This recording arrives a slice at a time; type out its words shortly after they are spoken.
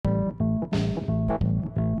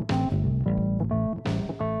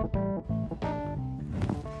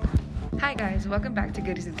Hi guys, welcome back to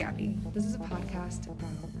Goodies with Gabby. This is a podcast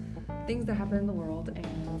about things that happen in the world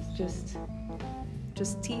and just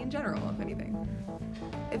tea in general, if anything.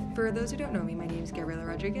 For those who don't know me, my name is Gabriela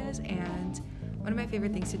Rodriguez, and one of my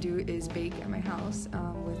favorite things to do is bake at my house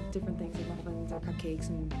with different things like muffins or cupcakes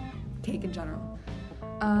and cake in general.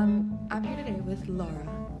 I'm here today with Laura,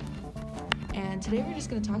 and today we're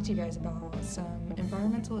just going to talk to you guys about some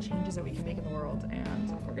environmental changes that we can make in the world,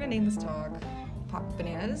 and we're going to name this talk Pop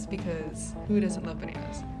Bananas, because who doesn't love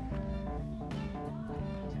bananas?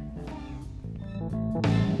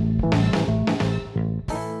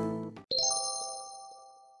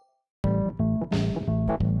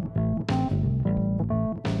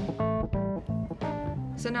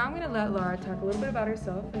 So now I'm going to let Laura talk a little bit about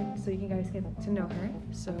herself so you guys get to know her.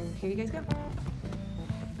 So here you guys go.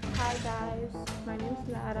 Hi guys, my name is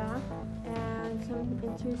Lara, and some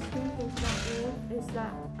interesting things about me is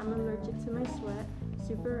that I'm allergic to my sweat,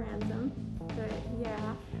 super random, but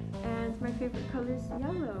yeah, and my favorite color is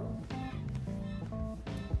yellow.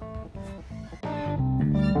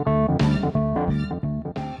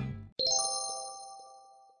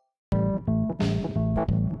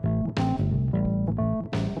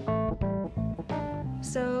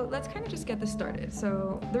 So let's kind of just get this started.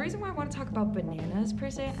 So the reason why I want to talk about bananas per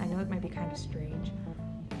se, I know it might be kind of strange,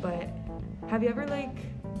 but have you ever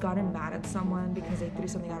gotten mad at someone because they threw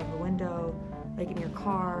something out of the window, like in your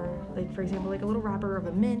car, like for example, like a little wrapper of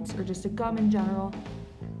a mint or just a gum in general?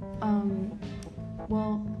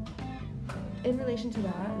 Well, in relation to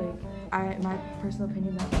that, my personal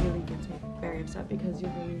opinion, that really gets me very upset because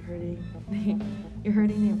you're really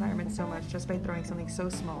hurting the environment so much just by throwing something so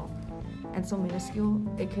small and so minuscule.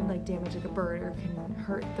 It can damage a bird, or can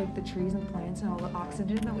hurt the trees and plants and all the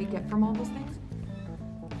oxygen that we get from all those things.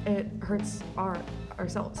 It hurts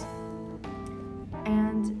ourselves.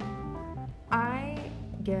 And I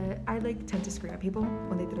tend to scream at people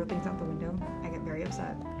when they throw things out the window. I get very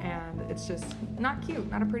upset, and it's just not cute,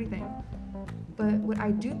 not a pretty thing. But what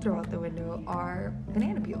I do throw out the window are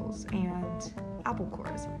banana peels and apple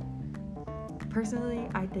cores. Personally,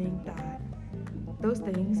 I think that those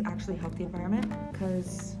things actually help the environment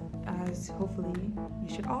because, as hopefully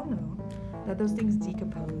you should all know, that those things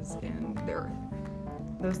decompose in the earth.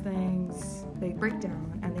 Those things, they break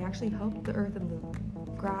down and they actually help the earth and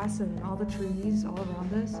the grass and all the trees all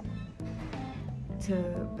around us to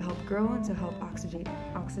help grow and to help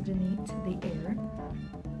oxygenate the air.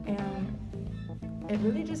 And it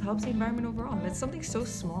really just helps the environment overall. And it's something so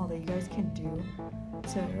small that you guys can do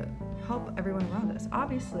to help everyone around us.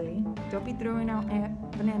 Obviously, don't be throwing out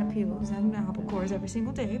banana peels and apple cores every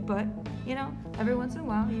single day, but every once in a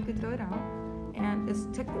while you could throw it out, and it's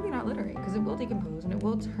technically not littering because it will decompose and it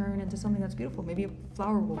will turn into something that's beautiful. Maybe a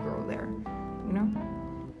flower will grow there,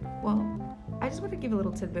 Well, I just want to give a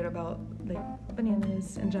little tidbit about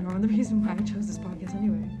bananas in general and the reason why I chose this podcast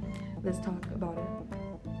anyway. Let's talk about it.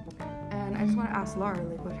 And I just want to ask Laura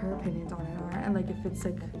what her opinions on it are, and if it's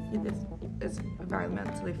it's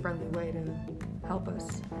environmentally friendly way to help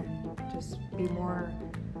us and just be more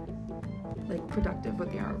productive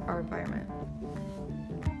with our environment.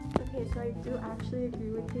 Okay, so I do actually agree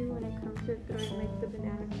with you when it comes to throwing the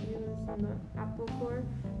banana peels and the apple core,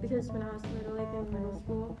 because when I was little, in middle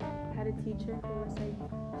school, I had a teacher who was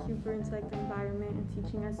super into the environment and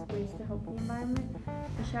teaching us ways to help the environment.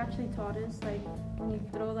 And she actually taught us when you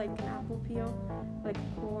throw an apple peel,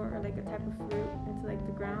 core or a type of fruit into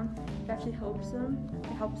the ground, it actually helps them.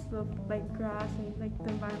 It helps the grass and the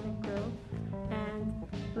environment grow. And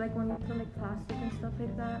when you put plastic and stuff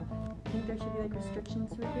like that, I think there should be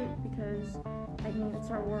restrictions with it, because it's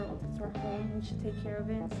our world, it's our home. We should take care of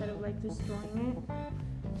it instead of destroying it.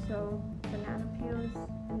 So banana peels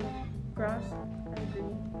and grass, I agree.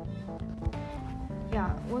 Yeah,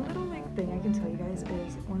 one little thing I can tell you guys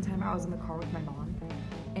is one time I was in the car with my mom,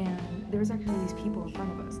 and there was actually these people in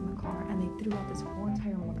front of us in the car, and they threw out this whole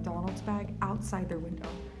entire McDonald's bag outside their window.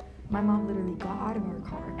 My mom literally got out of our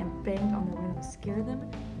car and banged on their window, scared them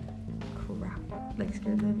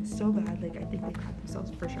so bad, I think they crapped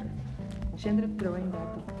themselves for sure. She ended up throwing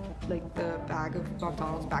the bag of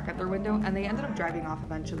McDonald's back at their window, and they ended up driving off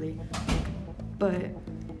eventually. But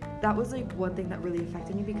that was one thing that really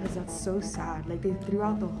affected me, because that's so sad. They threw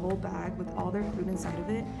out the whole bag with all their food inside of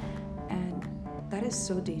it, and that is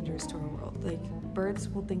so dangerous to our world. Birds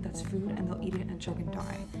will think that's food and they'll eat it and choke and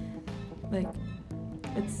die.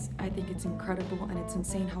 I think it's incredible, and it's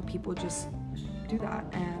insane how people just do that.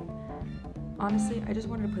 And honestly, I just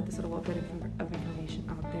wanted to put this little bit of information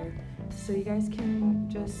out there so you guys can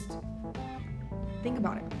just think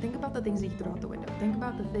about it. Think about the things that you throw out the window. Think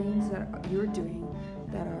about the things that you're doing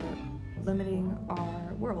that are limiting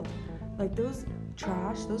our world. Like those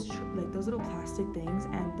trash, like those little plastic things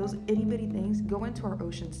and those itty bitty things go into our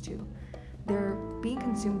oceans too. They're being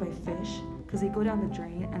consumed by fish because they go down the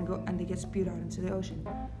drain and they get spewed out into the ocean.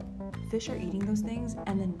 Fish are eating those things,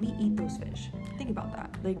 and then we eat those fish. Think about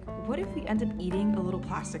that. Like, what if we end up eating a little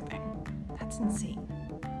plastic thing? That's insane.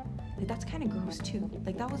 Like, that's kind of gross too.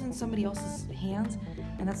 Like, that was in somebody else's hands,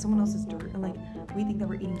 and that's someone else's dirt. And like, we think that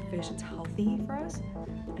we're eating fish, it's healthy for us,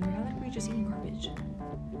 and in reality, we're just eating garbage.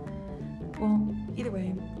 Well, either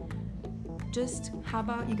way, just how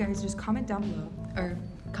about you guys just comment down below, or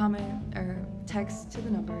comment or text to the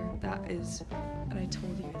number that I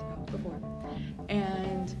told you guys about before,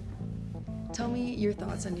 and tell me your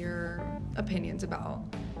thoughts and your opinions about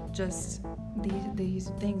just these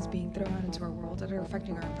things being thrown out into our world that are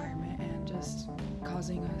affecting our environment and just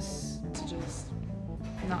causing us to just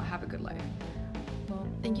not have a good life. Well,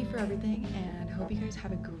 thank you for everything, and hope you guys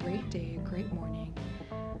have a great day, a great morning,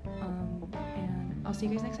 and I'll see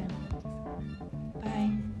you guys next time.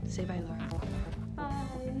 Bye. Say bye, Laura.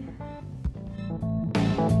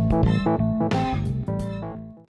 Bye.